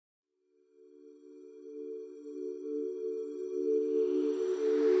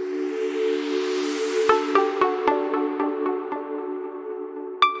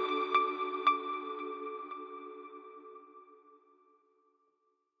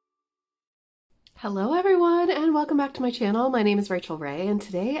Hello everyone and welcome back to my channel. My name is Rachel Ray and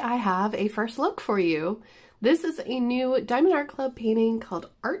today I have a first look for you. This is a new Diamond Art Club painting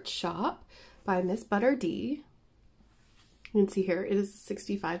called Art Shop by MrsButterD. You can see here it is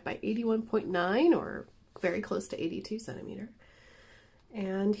 65 by 81.9 or very close to 82 centimeter.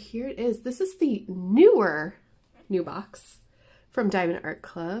 And here it is. This is the new box from Diamond Art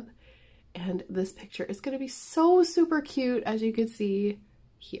Club. And this picture is going to be so super cute, as you can see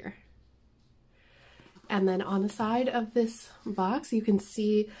here. And then on the side of this box, you can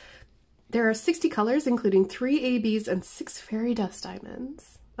see there are 60 colors, including 3 ABs and 6 fairy dust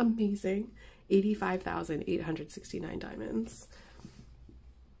diamonds. Amazing. 85,869 diamonds.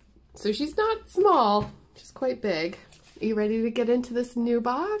 So she's not small, she's quite big. Are you ready to get into this new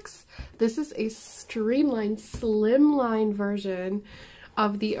box? This is a streamlined, slimline version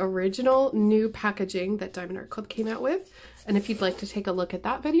of the original new packaging that Diamond Art Club came out with. And if you'd like to take a look at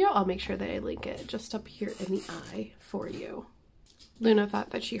that video, I'll make sure that I link it just up here in the eye for you. Luna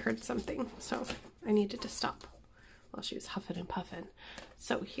thought that she heard something, so I needed to stop while she was huffing and puffing.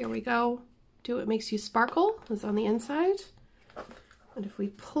 So here we go. Do What Makes You Sparkle is on the inside. And if we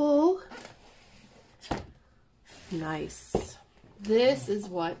pull, nice. This is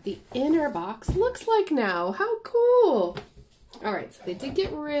what the inner box looks like now. How cool. All right, so they did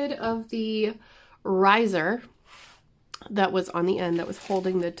get rid of the riser that was on the end that was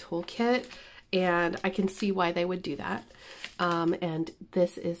holding the toolkit, and I can see why they would do that. And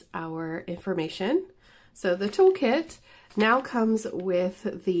this is our information. So the toolkit now comes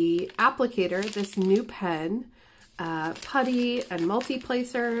with the applicator, this new pen, putty and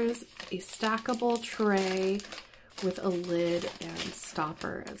multi-placers, a stackable tray with a lid and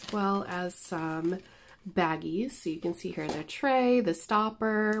stopper, as well as some baggies. So you can see here the tray, the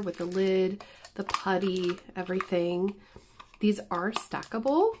stopper with the lid, the putty, everything. These are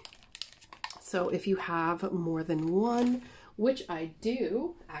stackable. So if you have more than one, which I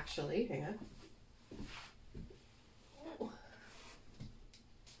do actually, hang on.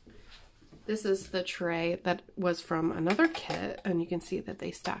 This is the tray that was from another kit, and you can see that they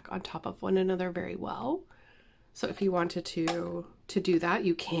stack on top of one another very well. So if you wanted to do that,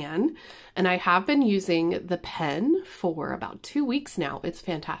 you can. And I have been using the pen for about 2 weeks now. It's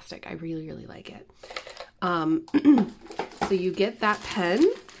fantastic. I really, really like it. So you get that pen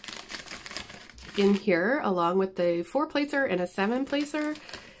in here along with the 4-placer and a 7-placer,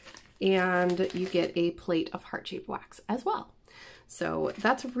 and you get a plate of heart-shaped wax as well. So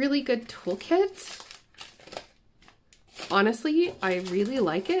that's a really good toolkit. Honestly, I really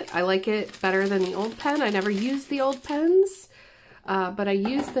like it. I like it better than the old pen. I never used the old pens, but I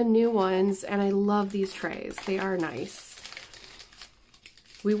use the new ones, and I love these trays. They are nice.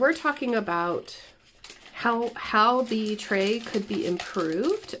 We were talking about how the tray could be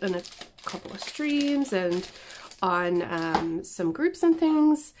improved in a couple of streams and on some groups and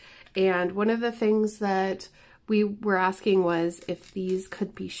things. And one of the things that we were asking was if these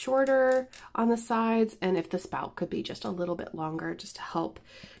could be shorter on the sides and if the spout could be just a little bit longer, just to help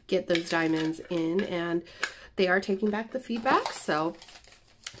get those diamonds in. And they are taking back the feedback, so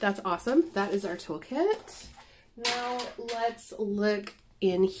that's awesome. That is our toolkit. Now let's look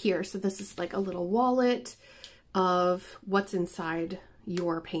in here. So this is like a little wallet of what's inside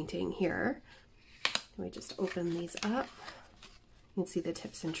your painting here. Let me just open these up. You can see the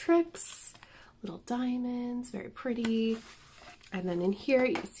tips and tricks, little diamonds, very pretty. And then in here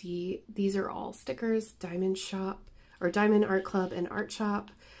you see these are all stickers, Diamond Shop or Diamond Art Club and Art Shop.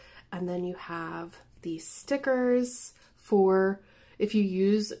 And then you have these stickers for if you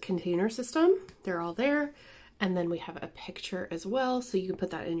use container system, they're all there. And then we have a picture as well, so you can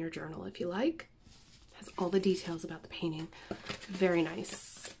put that in your journal if you like. It has all the details about the painting. Very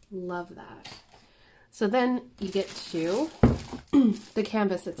nice. Love that. So then you get to the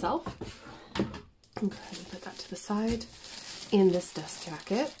canvas itself. I'll go ahead and put that to the side in this dust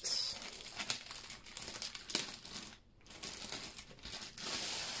jacket.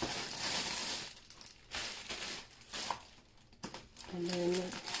 And then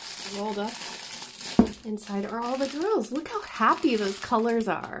rolled up inside are all the drills. Look how happy those colors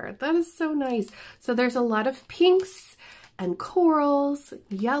are. That is so nice. So there's a lot of pinks and corals,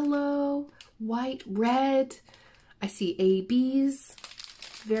 yellow, white, red. I see ABs,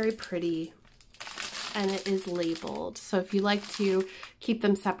 very pretty. And it is labeled. So if you like to keep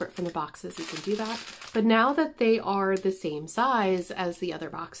them separate from the boxes, you can do that. But now that they are the same size as the other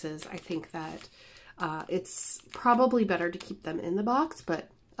boxes, I think that it's probably better to keep them in the box,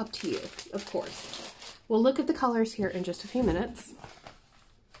 but up to you, of course. We'll look at the colors here in just a few minutes.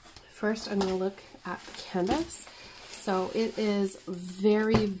 First, I'm going to look at the canvas. So it is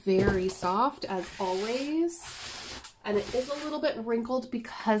very, very soft as always. And it is a little bit wrinkled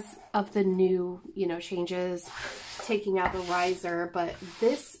because of the new, you know, changes, taking out the riser, but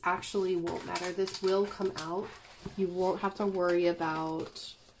this actually won't matter. This will come out. You won't have to worry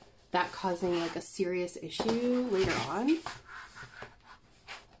about that causing like a serious issue later on.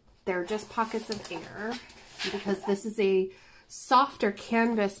 They're just pockets of air. Because this is a softer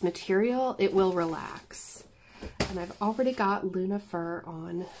canvas material, it will relax. And I've already got Luna fur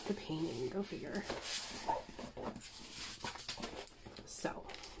on the painting, go figure. So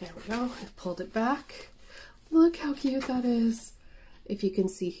there we go, I've pulled it back. Look how cute that is. If you can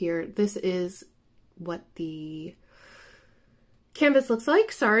see here, this is what the canvas looks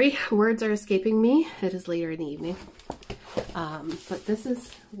like. Sorry, words are escaping me. It is later in the evening. But this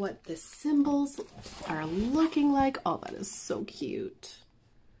is what the symbols are looking like. Oh, that is so cute.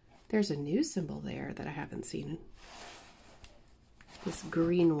 There's a new symbol there that I haven't seen. This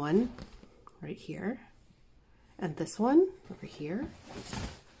green one right here. And this one over here.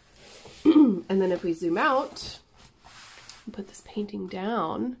 And then if we zoom out and put this painting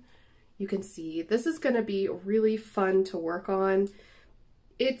down, you can see this is going to be really fun to work on.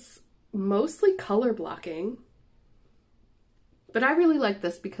 It's mostly color blocking. But I really like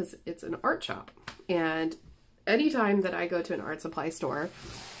this because it's an art shop, and anytime that I go to an art supply store,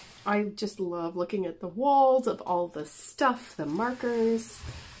 I just love looking at the walls of all the stuff, the markers,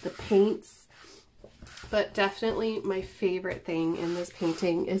 the paints. But definitely my favorite thing in this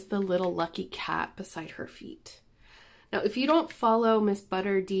painting is the little lucky cat beside her feet. Now, if you don't follow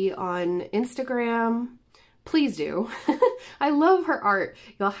MrsButterD on Instagram, please do. I love her art.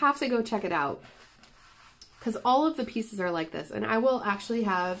 You'll have to go check it out, because all of the pieces are like this. And I will actually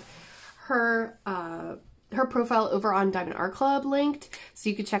have her her profile over on Diamond Art Club linked, so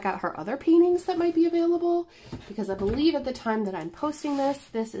you could check out her other paintings that might be available, because I believe at the time that I'm posting this,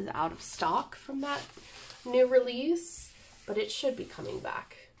 this is out of stock from that new release, but it should be coming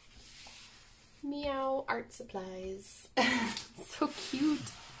back. Meow art supplies. So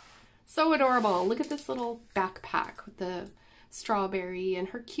cute. So adorable. Look at this little backpack with the strawberry and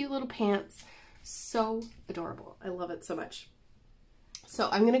her cute little pants. So adorable. I love it so much. So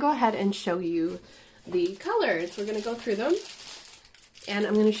I'm going to go ahead and show you the colors. We're going to go through them, and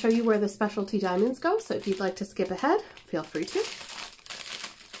I'm going to show you where the specialty diamonds go. So if you'd like to skip ahead, feel free to.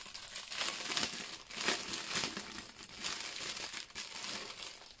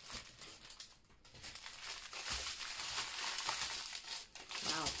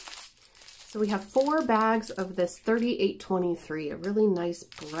 Wow. So we have 4 bags of this 3823, a really nice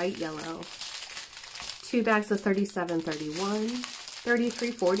bright yellow. 2 bags of 3731,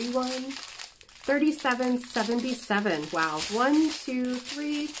 3341, 3777. Wow. 1, 2,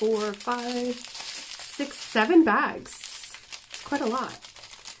 3, 4, 5, 6, 7 bags. It's quite a lot.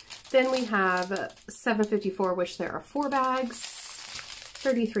 Then we have 754, which there are 4 bags,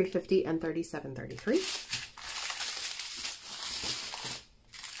 3350 and 3733.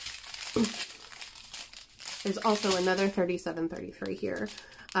 There's also another 3733 here.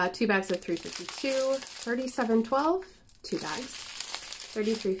 2 bags of 352, 3712, 2 bags,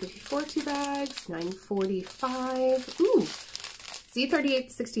 3354, 2 bags, 945. Ooh,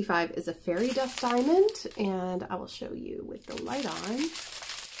 Z3865 is a fairy dust diamond, and I will show you with the light on.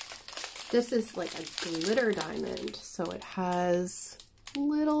 This is like a glitter diamond, so it has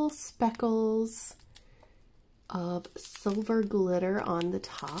little speckles of silver glitter on the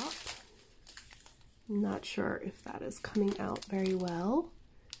top. Not sure if that is coming out very well,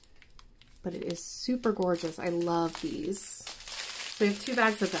 but it is super gorgeous. I love these. So we have 2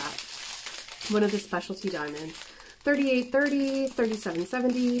 bags of that. One of the specialty diamonds. 3830,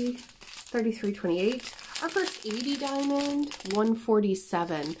 3770, 3328. Our first 80 diamond,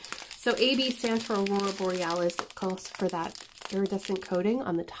 147. So AB stands for Aurora Borealis. It calls for that iridescent coating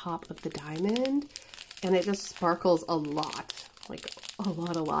on the top of the diamond. And it just sparkles a lot. Like a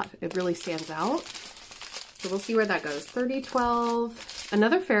lot. It really stands out. So we'll see where that goes. 3012,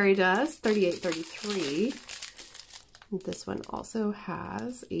 another fairy dust, 3833. This one also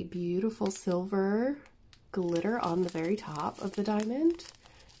has a beautiful silver glitter on the very top of the diamond.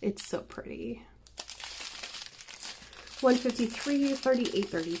 It's so pretty. 153,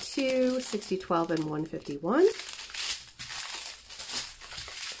 3832, 6012, and 151.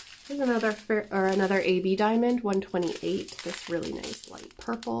 Here's another AB diamond, 128. This really nice light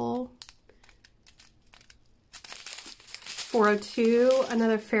purple. 402,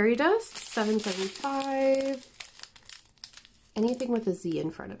 another fairy dust, 775. Anything with a Z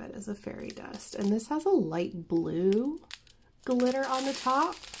in front of it is a fairy dust. And this has a light blue glitter on the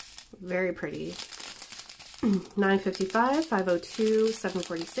top. Very pretty. 955, 502,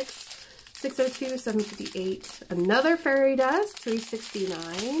 746, 602, 758. Another fairy dust,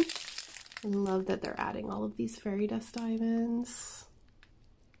 369. I love that they're adding all of these fairy dust diamonds.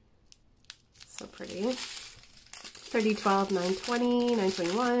 So pretty. 3012, 920,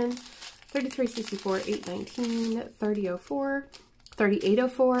 921, 3364, 819, 3004,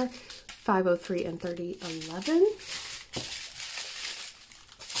 3804, 503, and 3011.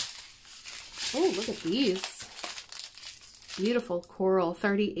 Oh, look at these. Beautiful coral,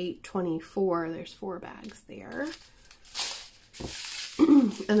 3824. There's 4 bags there.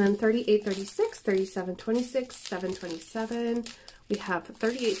 And then 3836, 3726, 727. We have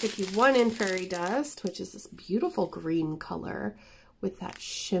 3851 in fairy dust, which is this beautiful green color with that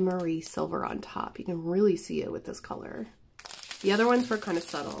shimmery silver on top. You can really see it with this color. The other ones were kind of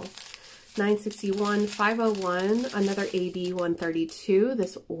subtle. 961, 501, another AB 132,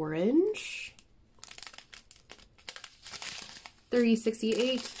 this orange.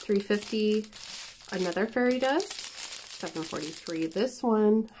 368, 350, another fairy dust. 743. This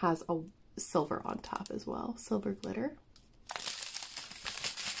one has a silver on top as well, silver glitter.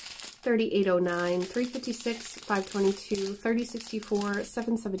 3809, 356, 522, 3064,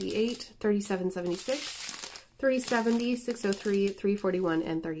 778, 3776, 370, 603, 341,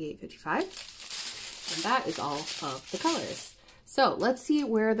 and 3855. And that is all of the colors. So let's see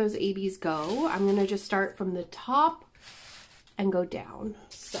where those ABs go. I'm going to just start from the top and go down.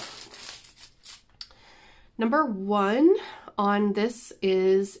 So number 1 on this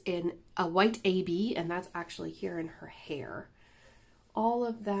is in a white AB, and that's actually here in her hair. All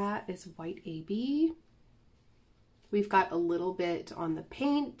of that is white AB. We've got a little bit on the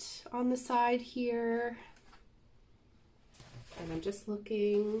paint on the side here. And I'm just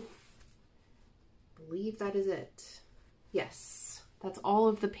looking. I believe that is it. Yes, that's all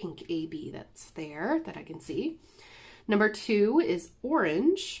of the pink AB that's there that I can see. Number 2 is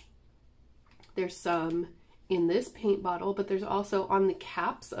orange. There's some in this paint bottle, but there's also on the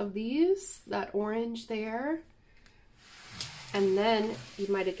caps of these, that orange there. And then you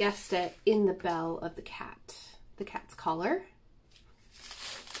might have guessed it, in the bell of the cat's collar.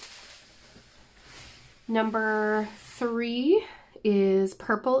 Number 3 is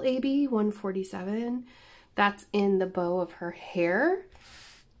purple AB 147. That's in the bow of her hair.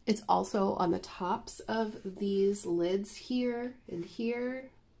 It's also on the tops of these lids here and here.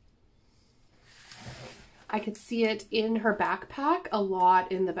 I could see it in her backpack, a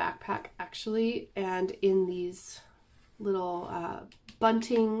lot in the backpack actually, and in these little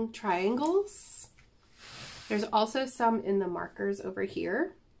bunting triangles. There's also some in the markers over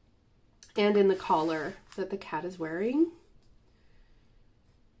here and in the collar that the cat is wearing.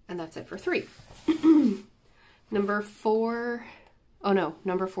 And that's it for 3. Number 4, oh no,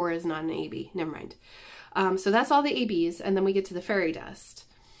 number 4 is not an AB, never mind. So that's all the ABs, and then we get to the fairy dust.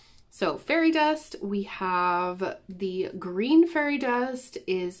 So fairy dust, we have the green fairy dust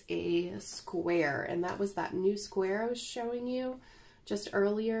is a square, and that was that new square I was showing you just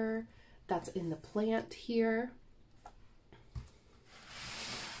earlier. That's in the plant here.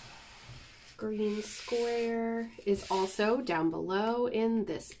 Green square is also down below in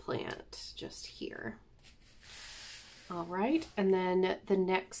this plant, just here. All right, and then the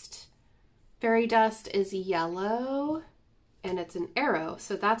next fairy dust is yellow. And it's an arrow,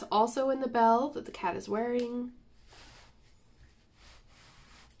 so that's also in the bell that the cat is wearing.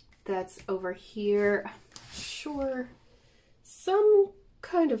 That's over here, I'm not sure, some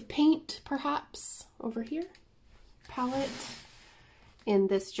kind of paint perhaps over here, palette in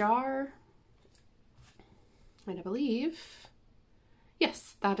this jar. And I believe,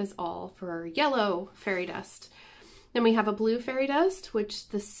 yes, that is all for yellow fairy dust. Then we have a blue fairy dust, which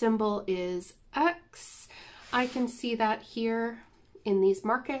the symbol is X. I can see that here in these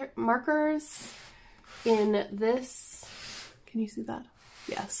markers, in this, can you see that?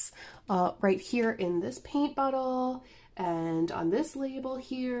 Yes, right here in this paint bottle, and on this label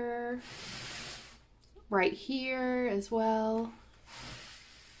here, right here as well.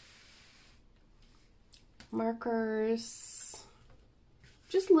 Markers,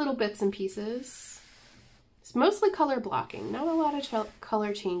 just little bits and pieces. It's mostly color blocking, not a lot of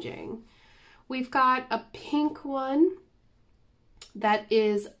color changing. We've got a pink one that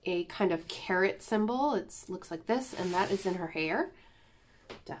is a kind of carrot symbol. It looks like this, and that is in her hair.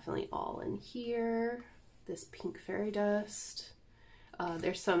 Definitely all in here. This pink fairy dust.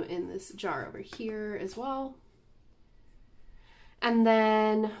 There's some in this jar over here as well. And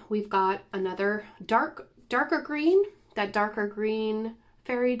then we've got another darker green. That darker green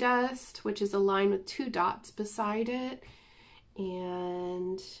fairy dust, which is a line with 2 dots beside it.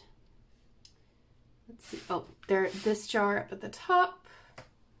 And let's see, oh, there, this jar up at the top,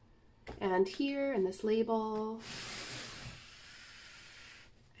 and here, and this label,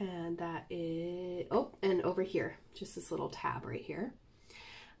 and that is, oh, and over here, just this little tab right here.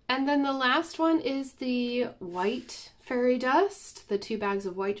 And then the last one is the white fairy dust, the 2 bags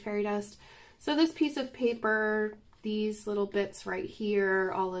of white fairy dust. So this piece of paper, these little bits right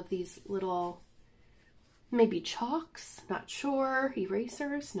here, all of these little, maybe chalks, not sure,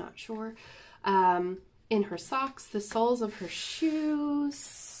 erasers, not sure, in her socks, the soles of her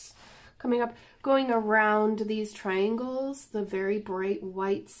shoes, coming up, going around these triangles, the very bright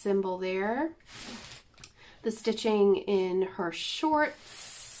white symbol there, the stitching in her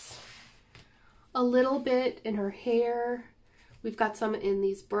shorts, a little bit in her hair. We've got some in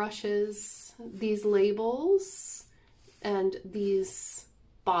these brushes, these labels, and these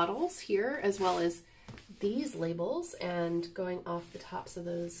bottles here, as well as these labels and going off the tops of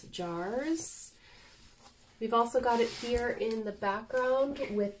those jars. We've also got it here in the background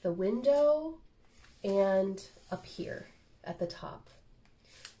with the window and up here at the top.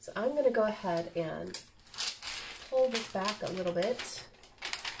 So I'm going to go ahead and pull this back a little bit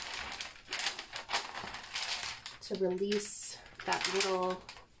to release that little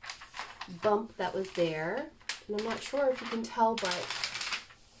bump that was there. And I'm not sure if you can tell, but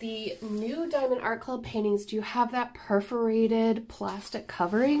the new Diamond Art Club paintings do have that perforated plastic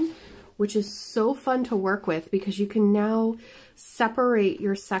covering, which is so fun to work with because you can now separate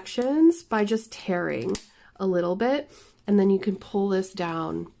your sections by just tearing a little bit, and then you can pull this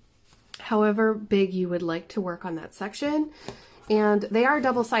down however big you would like to work on that section. And they are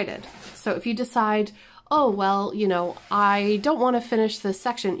double-sided. So if you decide, oh, well, you know, I don't want to finish this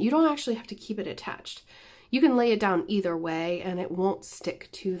section, you don't actually have to keep it attached. You can lay it down either way and it won't stick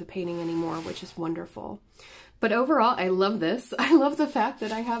to the painting anymore, which is wonderful. But overall, I love this. I love the fact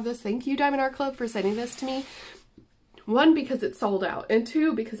that I have this. Thank you, Diamond Art Club, for sending this to me. 1, because it's sold out, and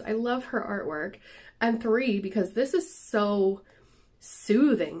 2, because I love her artwork, and 3, because this is so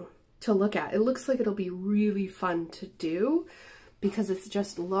soothing to look at. It looks like it'll be really fun to do because it's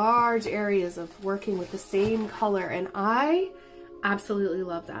just large areas of working with the same color, and I absolutely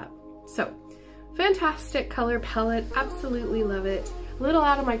love that. So, fantastic color palette, absolutely love it. A little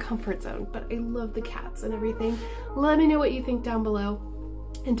out of my comfort zone, but I love the cats and everything. Let me know what you think down below.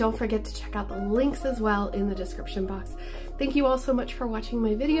 And don't forget to check out the links as well in the description box. Thank you all so much for watching my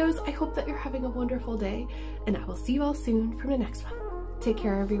videos. I hope that you're having a wonderful day, and I will see you all soon from the next one. Take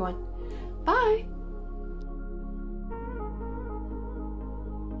care, everyone. Bye!